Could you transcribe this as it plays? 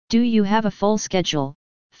Do you have a full schedule,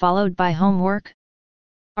 followed by homework?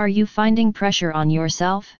 Are you finding pressure on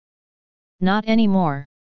yourself? Not anymore.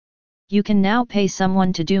 You can now pay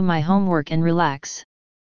someone to do my homework and relax.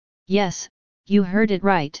 Yes, you heard it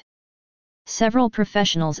right. Several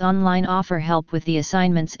professionals online offer help with the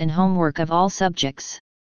assignments and homework of all subjects.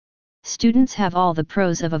 Students have all the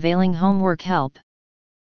pros of availing homework help.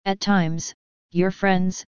 At times, your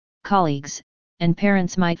friends, colleagues, and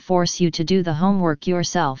parents might force you to do the homework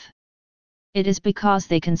yourself. It is because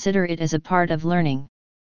they consider it as a part of learning.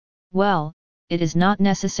 Well, it is not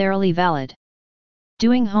necessarily valid.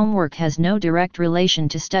 Doing homework has no direct relation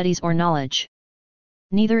to studies or knowledge.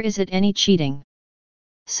 Neither is it any cheating.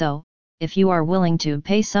 So, if you are willing to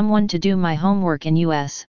pay someone to do my homework in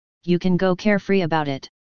US, you can go carefree about it.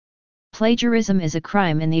 Plagiarism is a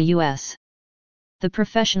crime in the US. The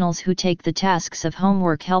professionals who take the tasks of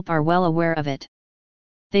homework help are well aware of it.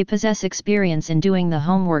 They possess experience in doing the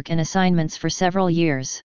homework and assignments for several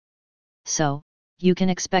years. So, you can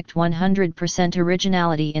expect 100%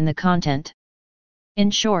 originality in the content. In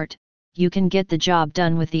short, you can get the job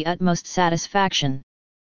done with the utmost satisfaction.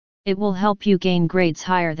 It will help you gain grades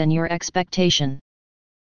higher than your expectation.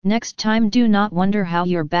 Next time, do not wonder how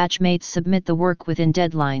your batchmates submit the work within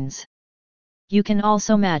deadlines. You can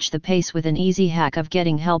also match the pace with an easy hack of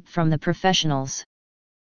getting help from the professionals.